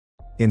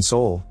In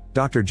Seoul,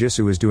 Dr.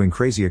 Jisoo is doing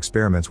crazy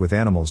experiments with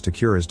animals to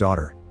cure his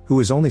daughter,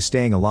 who is only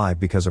staying alive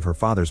because of her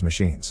father's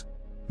machines.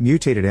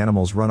 Mutated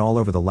animals run all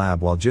over the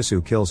lab while Jisoo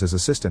kills his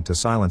assistant to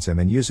silence him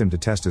and use him to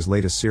test his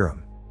latest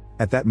serum.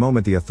 At that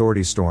moment the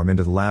authorities storm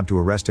into the lab to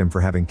arrest him for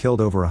having killed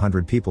over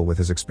 100 people with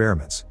his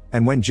experiments,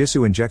 and when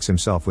Jisoo injects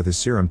himself with his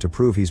serum to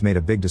prove he's made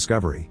a big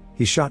discovery,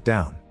 he's shot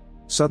down.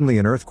 Suddenly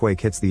an earthquake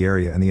hits the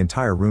area and the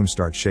entire room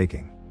starts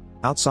shaking.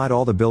 Outside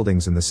all the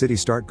buildings in the city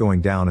start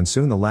going down and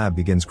soon the lab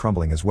begins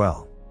crumbling as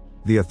well.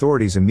 The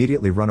authorities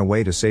immediately run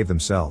away to save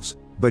themselves,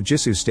 but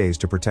Jisoo stays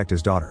to protect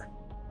his daughter.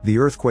 The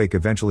earthquake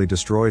eventually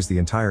destroys the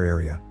entire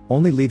area,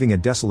 only leaving a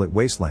desolate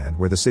wasteland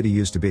where the city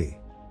used to be.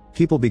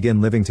 People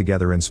begin living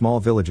together in small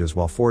villages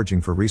while foraging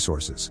for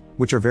resources,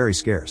 which are very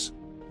scarce.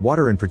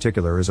 Water in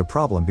particular is a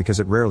problem because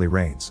it rarely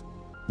rains.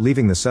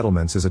 Leaving the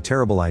settlements is a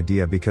terrible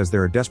idea because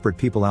there are desperate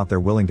people out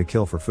there willing to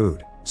kill for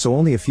food, so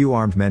only a few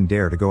armed men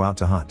dare to go out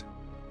to hunt.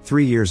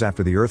 3 years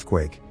after the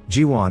earthquake,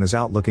 Jiwon is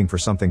out looking for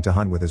something to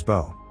hunt with his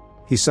bow.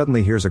 He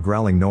suddenly hears a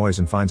growling noise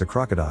and finds a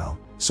crocodile,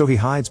 so he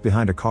hides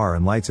behind a car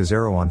and lights his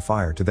arrow on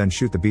fire to then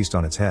shoot the beast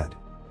on its head.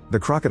 The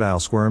crocodile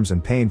squirms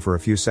in pain for a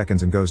few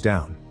seconds and goes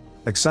down.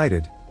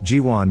 Excited,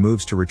 Jiwon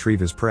moves to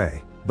retrieve his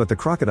prey, but the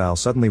crocodile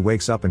suddenly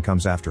wakes up and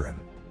comes after him.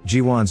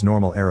 Jiwon's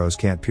normal arrows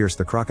can't pierce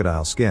the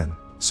crocodile's skin,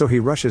 so he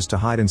rushes to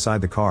hide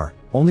inside the car,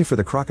 only for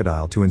the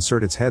crocodile to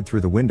insert its head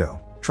through the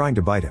window, trying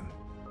to bite him.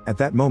 At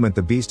that moment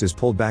the beast is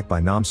pulled back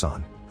by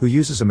Namsan, who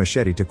uses a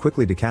machete to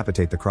quickly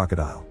decapitate the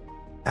crocodile.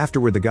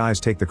 Afterward the guys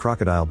take the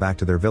crocodile back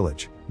to their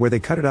village, where they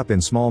cut it up in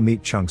small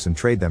meat chunks and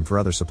trade them for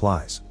other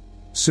supplies.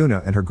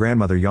 Suna and her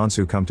grandmother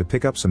Yeonsu come to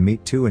pick up some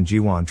meat too and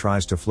Jiwon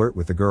tries to flirt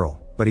with the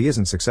girl, but he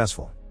isn't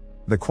successful.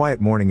 The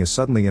quiet morning is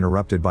suddenly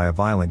interrupted by a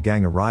violent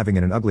gang arriving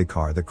in an ugly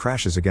car that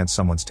crashes against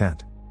someone's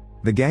tent.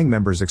 The gang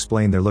members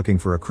explain they're looking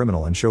for a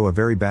criminal and show a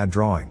very bad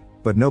drawing,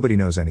 but nobody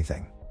knows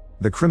anything.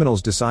 The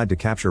criminals decide to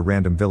capture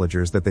random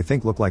villagers that they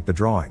think look like the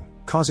drawing,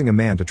 causing a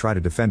man to try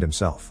to defend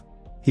himself.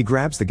 He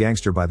grabs the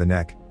gangster by the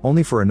neck,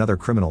 only for another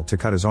criminal to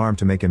cut his arm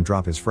to make him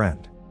drop his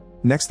friend.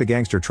 Next the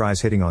gangster tries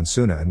hitting on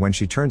Suna and when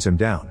she turns him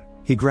down,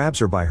 he grabs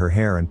her by her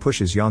hair and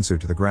pushes Yeonsu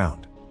to the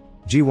ground.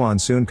 Jiwon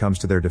soon comes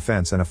to their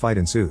defense and a fight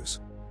ensues.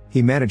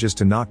 He manages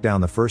to knock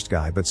down the first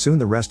guy but soon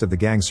the rest of the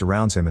gang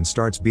surrounds him and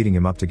starts beating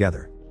him up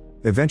together.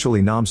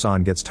 Eventually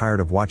Namsan gets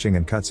tired of watching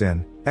and cuts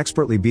in,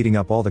 expertly beating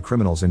up all the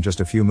criminals in just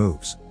a few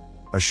moves.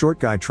 A short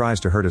guy tries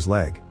to hurt his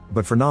leg,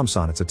 but for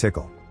Namsan it's a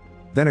tickle.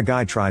 Then a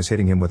guy tries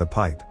hitting him with a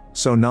pipe,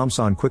 so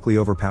Namsan quickly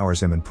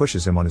overpowers him and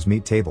pushes him on his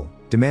meat table,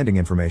 demanding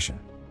information.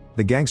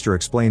 The gangster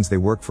explains they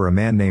work for a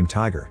man named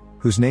Tiger,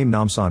 whose name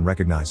Namsan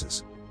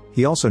recognizes.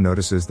 He also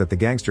notices that the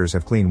gangsters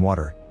have clean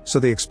water, so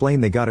they explain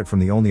they got it from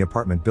the only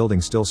apartment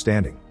building still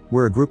standing,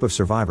 where a group of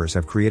survivors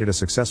have created a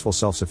successful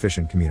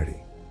self-sufficient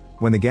community.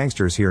 When the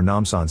gangsters hear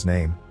Namsan's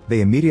name, they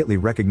immediately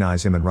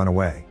recognize him and run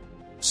away.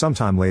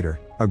 Sometime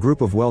later, a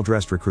group of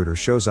well-dressed recruiters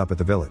shows up at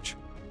the village.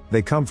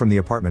 They come from the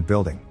apartment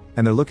building,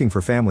 and they're looking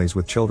for families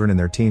with children in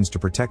their teens to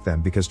protect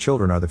them because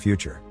children are the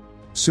future.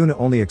 Suna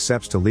only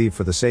accepts to leave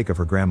for the sake of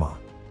her grandma.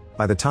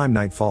 By the time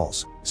night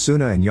falls,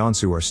 Suna and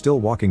Yeonsu are still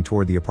walking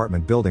toward the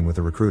apartment building with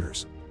the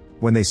recruiters.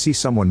 When they see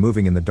someone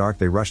moving in the dark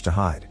they rush to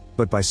hide,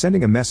 but by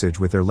sending a message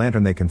with their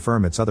lantern they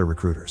confirm it's other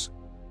recruiters.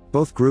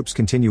 Both groups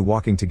continue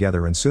walking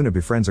together and Suna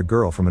befriends a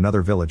girl from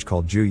another village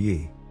called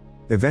Ju-yi.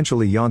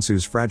 Eventually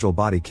Yeonsu's fragile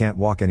body can't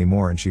walk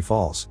anymore and she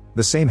falls.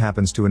 The same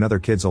happens to another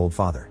kid's old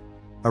father.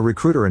 A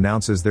recruiter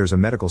announces there's a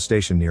medical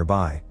station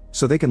nearby,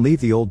 so they can leave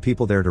the old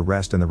people there to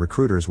rest and the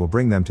recruiters will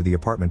bring them to the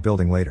apartment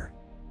building later.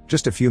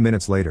 Just a few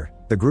minutes later,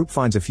 the group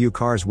finds a few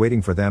cars waiting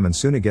for them and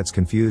Suna gets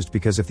confused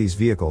because if these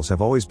vehicles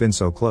have always been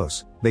so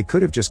close, they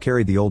could have just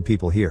carried the old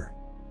people here.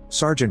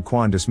 Sergeant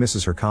Kwan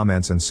dismisses her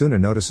comments and Suna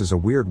notices a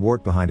weird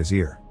wart behind his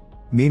ear.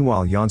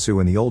 Meanwhile Yeonsu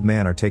and the old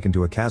man are taken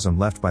to a chasm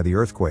left by the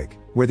earthquake,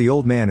 where the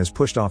old man is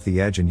pushed off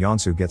the edge and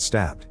Yeonsu gets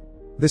stabbed.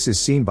 This is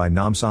seen by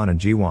Namsan and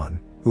Jiwon,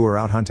 who are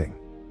out hunting.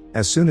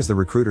 As soon as the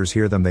recruiters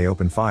hear them they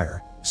open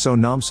fire, so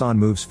Namsan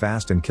moves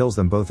fast and kills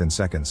them both in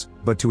seconds,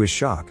 but to his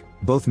shock,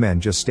 both men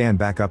just stand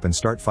back up and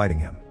start fighting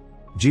him.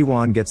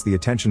 Jiwon gets the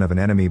attention of an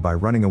enemy by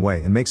running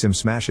away and makes him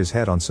smash his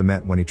head on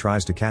cement when he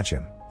tries to catch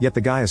him, yet the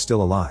guy is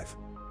still alive.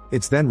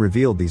 It's then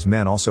revealed these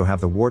men also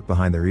have the wart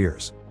behind their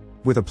ears.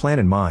 With a plan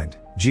in mind,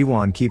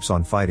 Jiwon keeps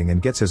on fighting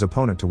and gets his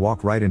opponent to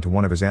walk right into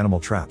one of his animal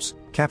traps,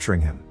 capturing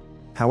him.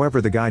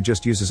 However, the guy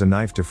just uses a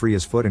knife to free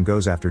his foot and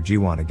goes after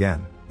Jiwon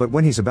again, but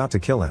when he's about to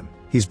kill him,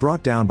 he's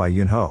brought down by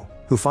Yunho,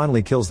 who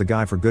finally kills the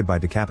guy for good by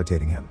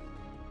decapitating him.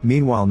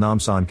 Meanwhile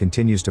Namsan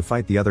continues to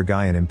fight the other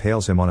guy and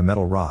impales him on a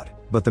metal rod,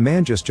 but the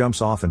man just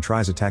jumps off and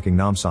tries attacking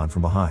Namsan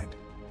from behind.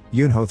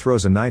 Yunho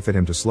throws a knife at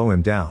him to slow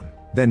him down,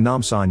 then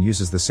Namsan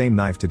uses the same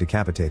knife to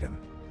decapitate him.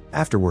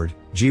 Afterward,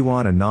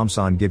 Jiwon and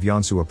Namsan give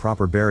Yeonsu a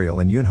proper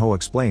burial and Yunho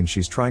explains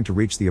she's trying to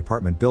reach the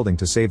apartment building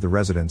to save the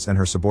residents and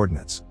her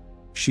subordinates.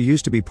 She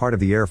used to be part of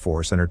the Air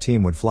Force and her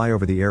team would fly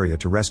over the area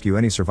to rescue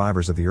any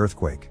survivors of the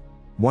earthquake.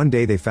 One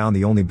day they found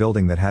the only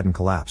building that hadn't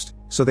collapsed,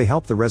 so they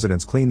helped the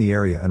residents clean the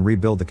area and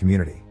rebuild the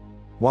community.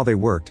 While they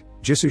worked,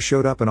 Jisoo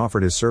showed up and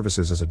offered his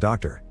services as a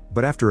doctor,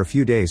 but after a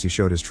few days he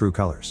showed his true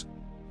colors.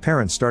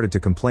 Parents started to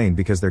complain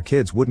because their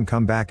kids wouldn't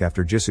come back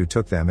after Jisoo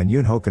took them, and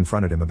Yoonho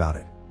confronted him about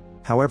it.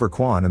 However,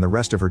 Kwon and the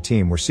rest of her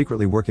team were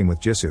secretly working with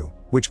Jisoo,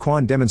 which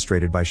Kwon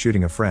demonstrated by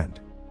shooting a friend.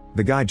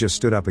 The guy just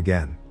stood up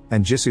again,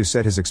 and Jisoo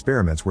said his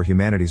experiments were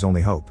humanity's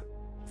only hope.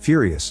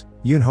 Furious,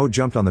 Yoonho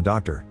jumped on the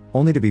doctor,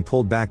 only to be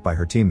pulled back by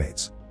her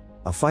teammates.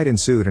 A fight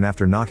ensued, and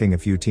after knocking a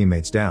few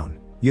teammates down,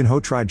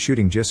 Yoonho tried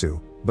shooting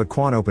Jisoo, but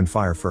Kwon opened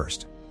fire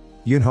first.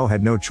 Yoonho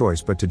had no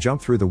choice but to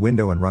jump through the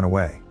window and run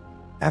away.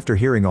 After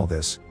hearing all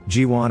this,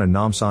 Jiwon and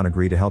Namsan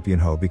agree to help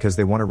Yoonho because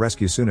they want to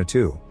rescue Suna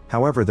too.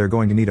 However, they're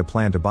going to need a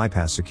plan to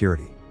bypass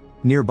security.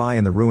 Nearby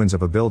in the ruins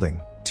of a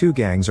building, two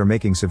gangs are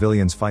making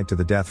civilians fight to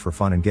the death for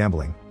fun and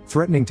gambling,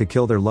 threatening to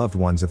kill their loved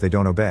ones if they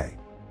don't obey.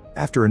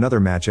 After another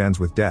match ends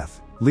with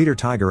death, leader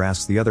Tiger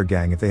asks the other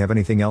gang if they have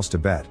anything else to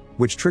bet,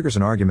 which triggers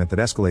an argument that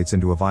escalates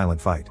into a violent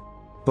fight.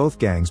 Both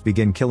gangs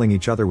begin killing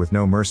each other with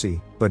no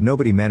mercy, but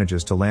nobody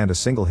manages to land a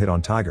single hit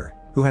on Tiger,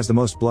 who has the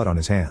most blood on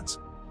his hands.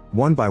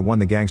 One by one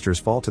the gangsters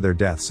fall to their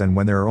deaths, and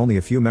when there are only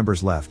a few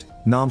members left,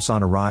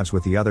 Namsan arrives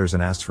with the others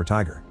and asks for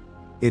Tiger.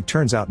 It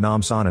turns out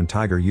Namsan and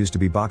Tiger used to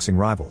be boxing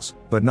rivals,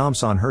 but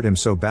Namsan hurt him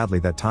so badly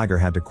that Tiger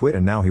had to quit,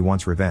 and now he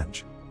wants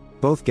revenge.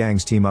 Both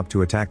gangs team up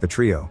to attack the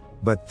trio,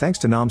 but thanks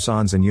to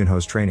Namsan's and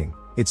Yoonho's training,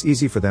 it's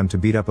easy for them to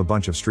beat up a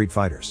bunch of street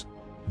fighters.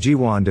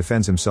 Jiwon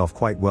defends himself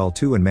quite well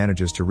too and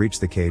manages to reach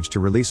the cage to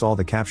release all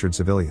the captured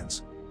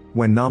civilians.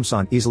 When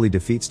Namsan easily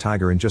defeats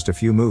Tiger in just a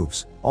few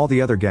moves, all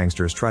the other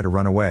gangsters try to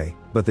run away,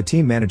 but the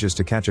team manages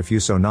to catch a few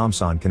so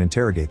Namsan can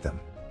interrogate them.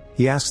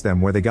 He asks them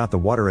where they got the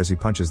water as he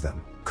punches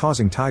them,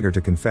 causing Tiger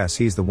to confess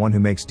he's the one who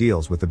makes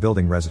deals with the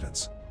building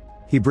residents.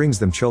 He brings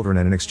them children,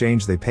 and in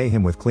exchange they pay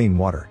him with clean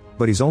water,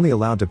 but he's only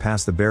allowed to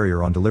pass the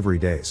barrier on delivery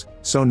days,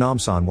 so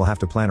Namsan will have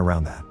to plan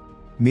around that.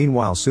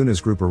 Meanwhile,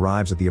 Suna's group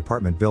arrives at the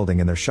apartment building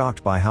and they're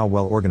shocked by how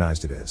well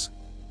organized it is.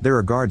 There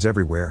are guards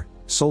everywhere,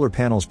 solar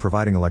panels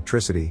providing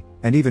electricity,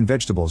 and even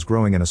vegetables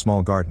growing in a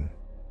small garden.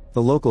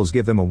 The locals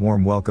give them a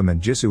warm welcome,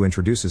 and Jisoo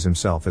introduces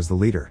himself as the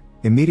leader,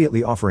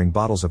 immediately offering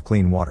bottles of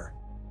clean water.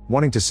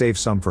 Wanting to save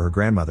some for her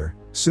grandmother,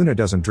 Suna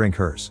doesn't drink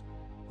hers.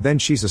 Then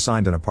she's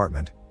assigned an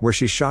apartment, where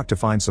she's shocked to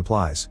find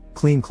supplies,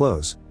 clean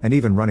clothes, and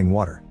even running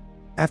water.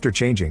 After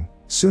changing,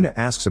 Suna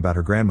asks about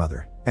her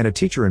grandmother, and a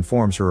teacher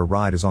informs her a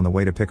ride is on the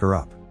way to pick her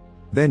up.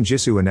 Then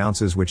Jisoo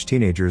announces which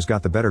teenagers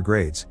got the better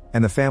grades,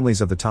 and the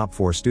families of the top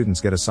 4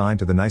 students get assigned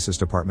to the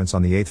nicest apartments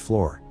on the 8th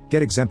floor,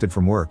 get exempted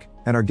from work,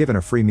 and are given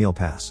a free meal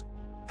pass.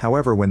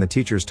 However, when the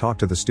teachers talk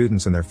to the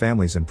students and their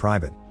families in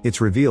private, it's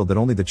revealed that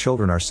only the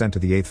children are sent to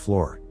the 8th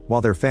floor,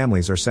 while their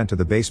families are sent to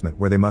the basement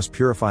where they must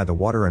purify the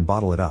water and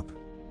bottle it up.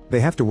 They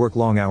have to work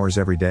long hours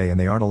every day, and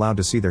they aren't allowed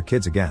to see their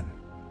kids again.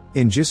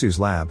 In Jisoo's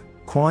lab,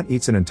 Kwon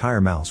eats an entire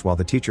mouse while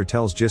the teacher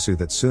tells Jisoo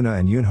that Suna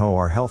and Yoonho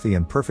are healthy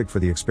and perfect for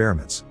the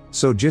experiments,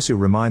 so Jisoo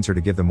reminds her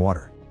to give them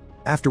water.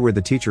 Afterward,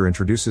 the teacher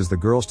introduces the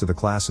girls to the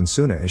class, and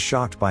Suna is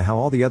shocked by how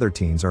all the other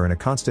teens are in a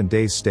constant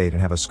dazed state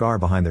and have a scar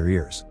behind their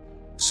ears.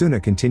 Suna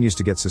continues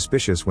to get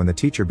suspicious when the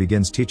teacher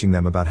begins teaching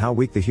them about how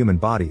weak the human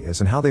body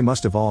is and how they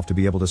must evolve to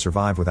be able to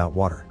survive without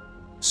water.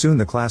 Soon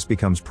the class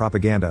becomes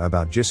propaganda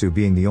about Jisoo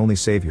being the only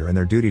savior and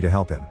their duty to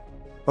help him.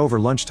 Over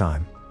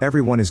lunchtime,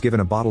 everyone is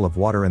given a bottle of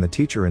water and the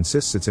teacher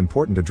insists it's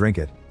important to drink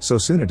it, so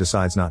Suna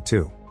decides not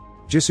to.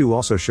 Jisoo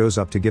also shows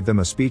up to give them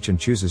a speech and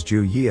chooses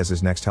Ju Yi as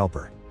his next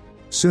helper.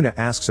 Suna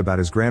asks about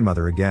his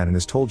grandmother again and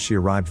is told she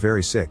arrived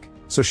very sick,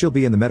 so she'll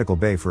be in the medical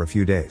bay for a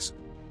few days.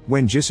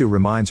 When Jisoo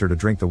reminds her to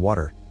drink the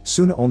water,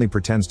 Suna only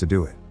pretends to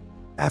do it.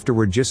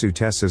 Afterward, Jisoo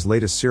tests his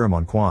latest serum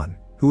on Kwon,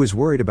 who is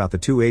worried about the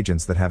 2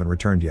 agents that haven't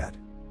returned yet.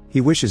 He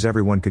wishes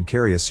everyone could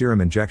carry a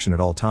serum injection at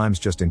all times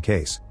just in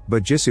case,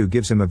 but Jisoo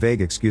gives him a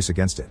vague excuse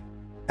against it.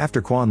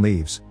 After Kwon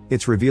leaves,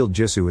 it's revealed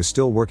Jisoo is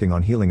still working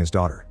on healing his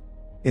daughter.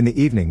 In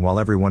the evening, while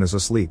everyone is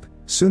asleep,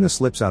 Suna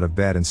slips out of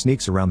bed and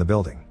sneaks around the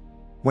building.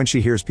 When she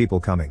hears people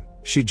coming,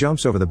 she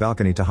jumps over the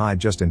balcony to hide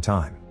just in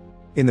time.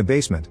 In the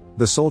basement,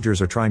 the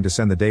soldiers are trying to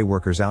send the day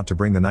workers out to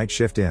bring the night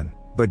shift in,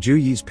 but Ju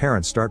Yi's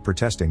parents start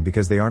protesting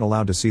because they aren't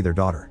allowed to see their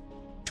daughter.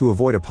 To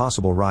avoid a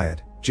possible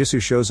riot,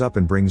 Jisoo shows up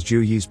and brings Ju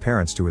Yi's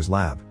parents to his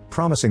lab,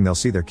 promising they'll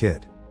see their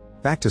kid.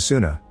 Back to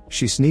Suna,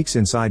 she sneaks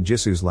inside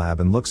Jisoo's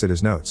lab and looks at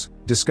his notes,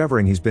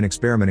 discovering he's been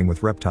experimenting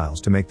with reptiles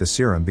to make the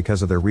serum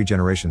because of their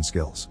regeneration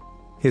skills.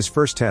 His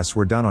first tests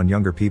were done on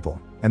younger people,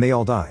 and they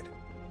all died.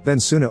 Then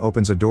Suna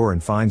opens a door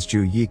and finds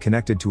Ju Yi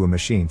connected to a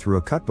machine through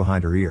a cut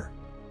behind her ear.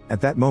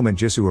 At that moment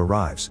Jisoo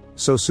arrives,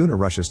 so Suna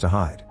rushes to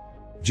hide.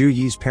 Ju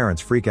Yi's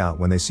parents freak out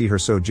when they see her,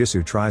 so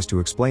Jisoo tries to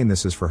explain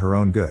this is for her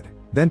own good.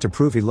 Then, to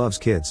prove he loves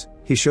kids,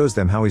 he shows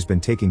them how he's been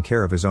taking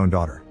care of his own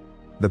daughter.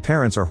 The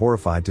parents are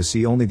horrified to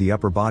see only the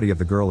upper body of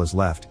the girl is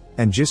left,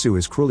 and Jisoo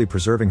is cruelly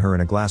preserving her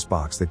in a glass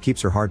box that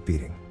keeps her heart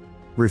beating.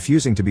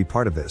 Refusing to be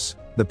part of this,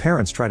 the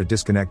parents try to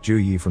disconnect Ju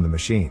Yi from the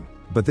machine,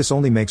 but this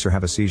only makes her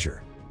have a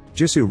seizure.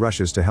 Jisoo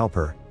rushes to help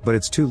her, but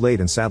it's too late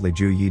and sadly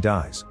Ju Yi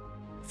dies.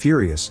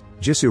 Furious,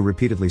 Jisoo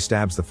repeatedly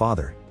stabs the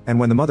father, and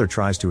when the mother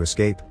tries to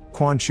escape,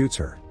 Kwon shoots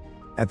her.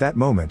 At that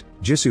moment,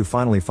 Jisoo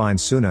finally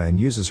finds Suna and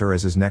uses her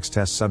as his next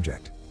test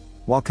subject.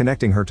 While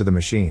connecting her to the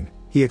machine,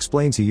 he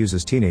explains he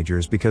uses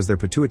teenagers because their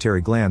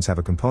pituitary glands have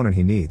a component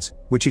he needs,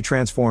 which he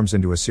transforms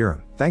into a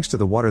serum, thanks to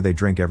the water they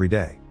drink every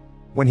day.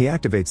 When he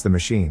activates the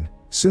machine,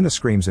 Suna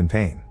screams in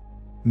pain.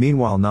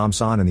 Meanwhile,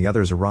 Namsan and the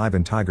others arrive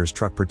in Tiger's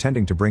truck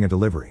pretending to bring a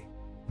delivery.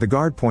 The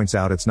guard points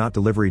out it's not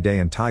delivery day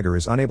and Tiger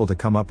is unable to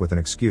come up with an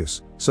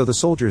excuse, so the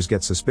soldiers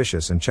get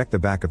suspicious and check the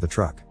back of the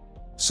truck.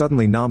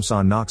 Suddenly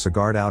Namsan knocks a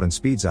guard out and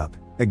speeds up,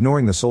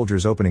 ignoring the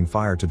soldiers opening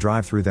fire to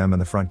drive through them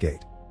and the front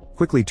gate.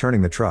 Quickly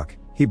turning the truck,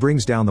 he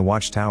brings down the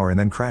watchtower and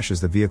then crashes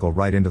the vehicle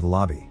right into the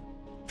lobby.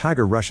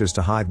 Tiger rushes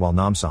to hide while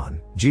Namsan,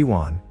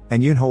 Jiwon,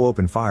 and Yunho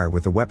open fire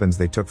with the weapons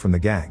they took from the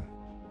gang.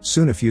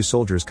 Soon a few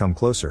soldiers come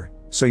closer,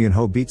 so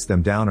Yunho beats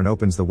them down and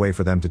opens the way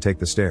for them to take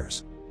the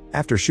stairs.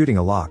 After shooting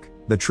a lock,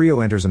 the trio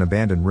enters an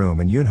abandoned room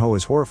and Yunho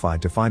is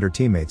horrified to find her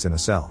teammates in a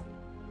cell.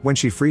 When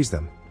she frees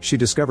them, she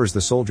discovers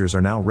the soldiers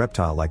are now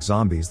reptile-like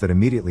zombies that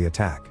immediately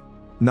attack.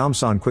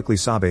 Namsan quickly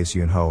sabes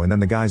Yunho and then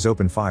the guys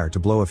open fire to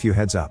blow a few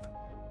heads up.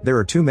 There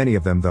are too many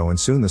of them though and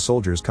soon the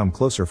soldiers come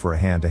closer for a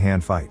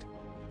hand-to-hand fight.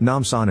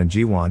 Namsan and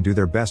Jiwon do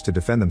their best to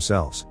defend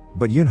themselves,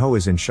 but Yunho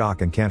is in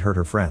shock and can't hurt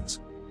her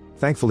friends.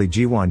 Thankfully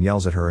Jiwon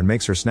yells at her and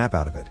makes her snap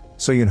out of it,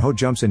 so Yunho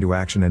jumps into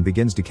action and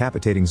begins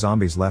decapitating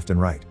zombies left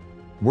and right.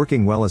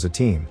 Working well as a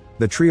team,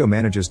 the trio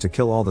manages to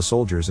kill all the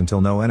soldiers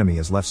until no enemy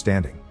is left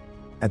standing.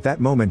 At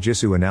that moment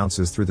Jisoo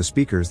announces through the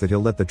speakers that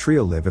he'll let the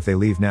trio live if they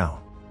leave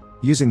now.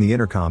 Using the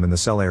intercom in the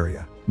cell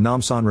area,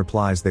 Namsan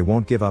replies they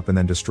won't give up and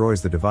then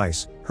destroys the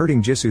device,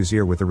 hurting Jisoo's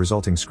ear with the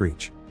resulting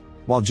screech.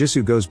 While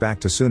Jisoo goes back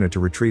to Suna to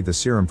retrieve the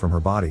serum from her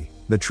body,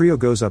 the trio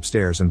goes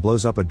upstairs and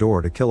blows up a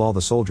door to kill all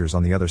the soldiers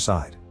on the other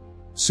side.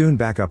 Soon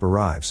backup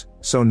arrives,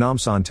 so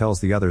Namsan tells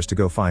the others to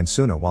go find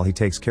Suna while he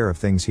takes care of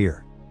things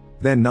here.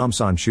 Then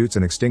Namsan shoots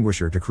an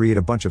extinguisher to create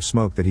a bunch of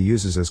smoke that he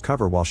uses as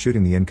cover while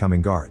shooting the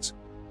incoming guards.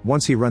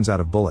 Once he runs out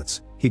of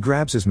bullets, he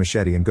grabs his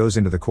machete and goes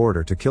into the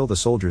corridor to kill the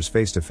soldiers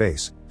face to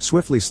face,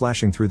 swiftly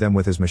slashing through them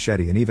with his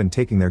machete and even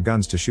taking their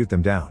guns to shoot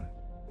them down.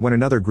 When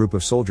another group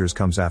of soldiers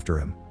comes after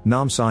him,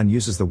 Namsan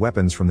uses the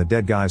weapons from the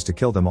dead guys to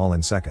kill them all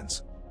in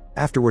seconds.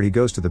 Afterward he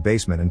goes to the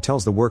basement and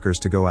tells the workers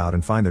to go out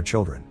and find their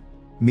children.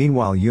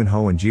 Meanwhile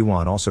Yunho and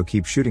Jiwon also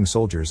keep shooting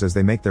soldiers as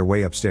they make their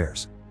way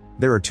upstairs.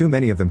 There are too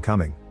many of them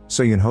coming,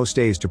 so Yunho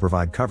stays to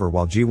provide cover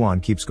while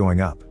Jiwon keeps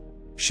going up.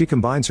 She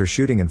combines her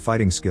shooting and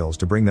fighting skills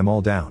to bring them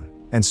all down,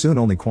 and soon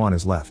only Kwon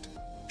is left.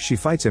 She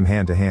fights him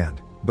hand to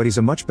hand, but he's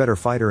a much better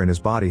fighter and his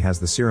body has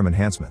the serum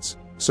enhancements,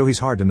 so he's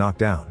hard to knock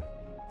down.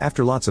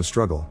 After lots of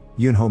struggle,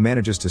 Yunho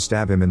manages to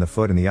stab him in the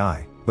foot and the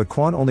eye, but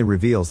Kwon only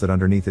reveals that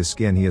underneath his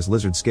skin he has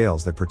lizard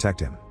scales that protect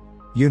him.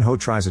 Yunho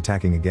tries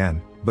attacking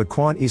again, but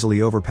Kwon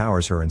easily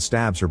overpowers her and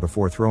stabs her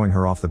before throwing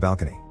her off the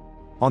balcony.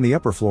 On the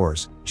upper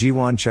floors,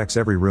 Jiwon checks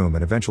every room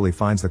and eventually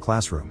finds the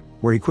classroom,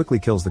 where he quickly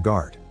kills the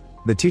guard.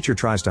 The teacher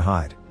tries to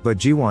hide, but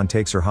Jiwon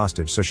takes her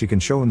hostage so she can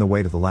show him the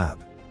way to the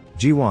lab.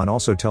 Jiwon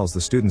also tells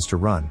the students to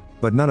run,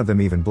 but none of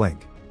them even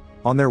blink.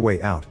 On their way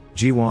out,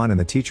 Jiwon and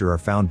the teacher are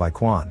found by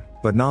Kwon,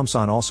 but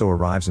Namsan also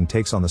arrives and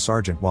takes on the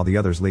sergeant while the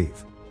others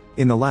leave.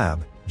 In the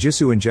lab,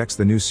 Jisoo injects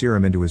the new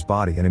serum into his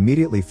body and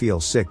immediately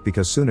feels sick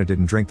because Suna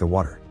didn't drink the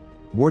water.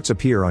 Warts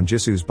appear on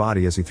Jisoo's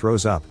body as he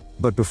throws up,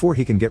 but before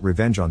he can get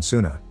revenge on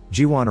Suna,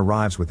 Jiwon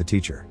arrives with the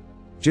teacher.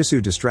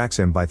 Jisoo distracts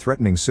him by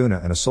threatening Suna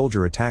and a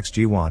soldier attacks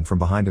Jiwon from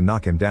behind to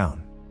knock him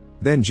down.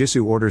 Then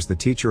Jisoo orders the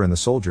teacher and the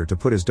soldier to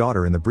put his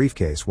daughter in the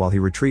briefcase while he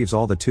retrieves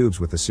all the tubes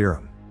with the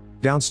serum.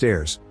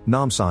 Downstairs,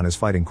 Namsan is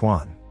fighting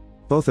Kwon.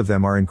 Both of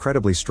them are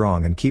incredibly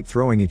strong and keep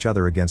throwing each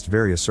other against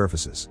various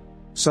surfaces.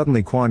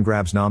 Suddenly Kwon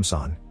grabs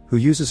Namsan, who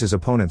uses his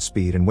opponent's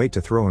speed and weight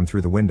to throw him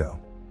through the window.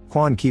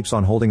 Kwon keeps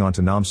on holding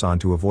onto Namsan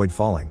to avoid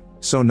falling,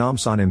 so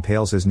Namsan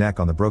impales his neck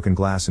on the broken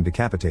glass and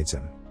decapitates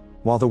him.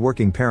 While the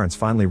working parents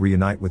finally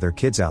reunite with their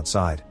kids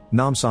outside,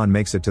 Namsan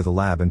makes it to the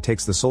lab and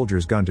takes the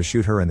soldier's gun to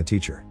shoot her and the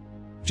teacher.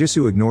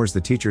 Jisoo ignores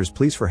the teacher's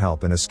pleas for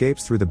help and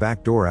escapes through the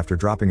back door after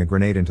dropping a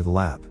grenade into the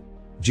lab.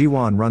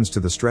 Jiwon runs to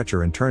the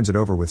stretcher and turns it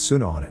over with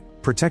Suna on it,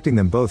 protecting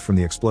them both from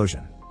the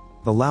explosion.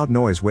 The loud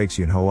noise wakes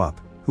Yunho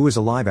up, who is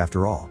alive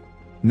after all.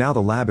 Now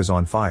the lab is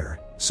on fire,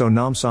 so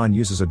Namsan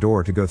uses a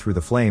door to go through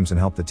the flames and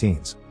help the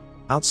teens.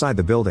 Outside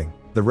the building,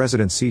 the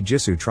residents see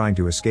Jisoo trying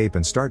to escape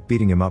and start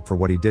beating him up for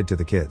what he did to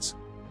the kids.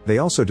 They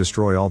also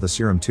destroy all the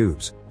serum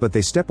tubes, but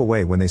they step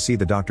away when they see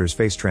the doctor's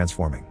face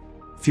transforming.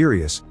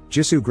 Furious,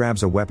 Jisoo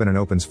grabs a weapon and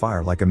opens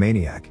fire like a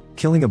maniac,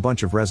 killing a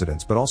bunch of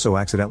residents but also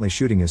accidentally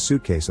shooting his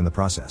suitcase in the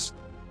process.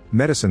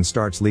 Medicine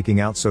starts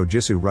leaking out so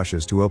Jisoo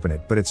rushes to open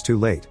it but it's too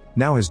late,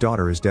 now his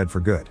daughter is dead for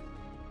good.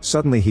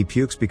 Suddenly he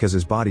pukes because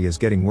his body is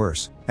getting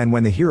worse, and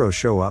when the heroes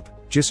show up,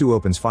 Jisoo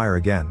opens fire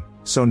again,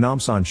 so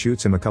Namsan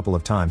shoots him a couple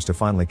of times to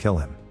finally kill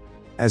him.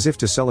 As if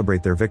to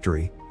celebrate their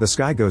victory, the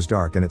sky goes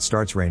dark and it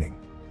starts raining.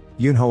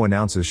 Yunho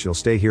announces she'll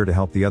stay here to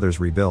help the others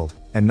rebuild,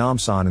 and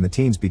Namsan and the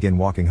teens begin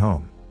walking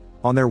home.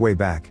 On their way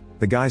back,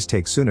 the guys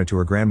take Suna to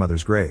her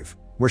grandmother's grave,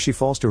 where she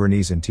falls to her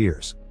knees in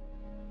tears.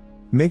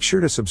 Make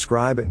sure to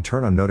subscribe and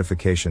turn on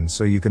notifications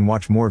so you can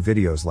watch more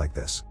videos like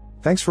this.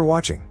 Thanks for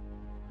watching.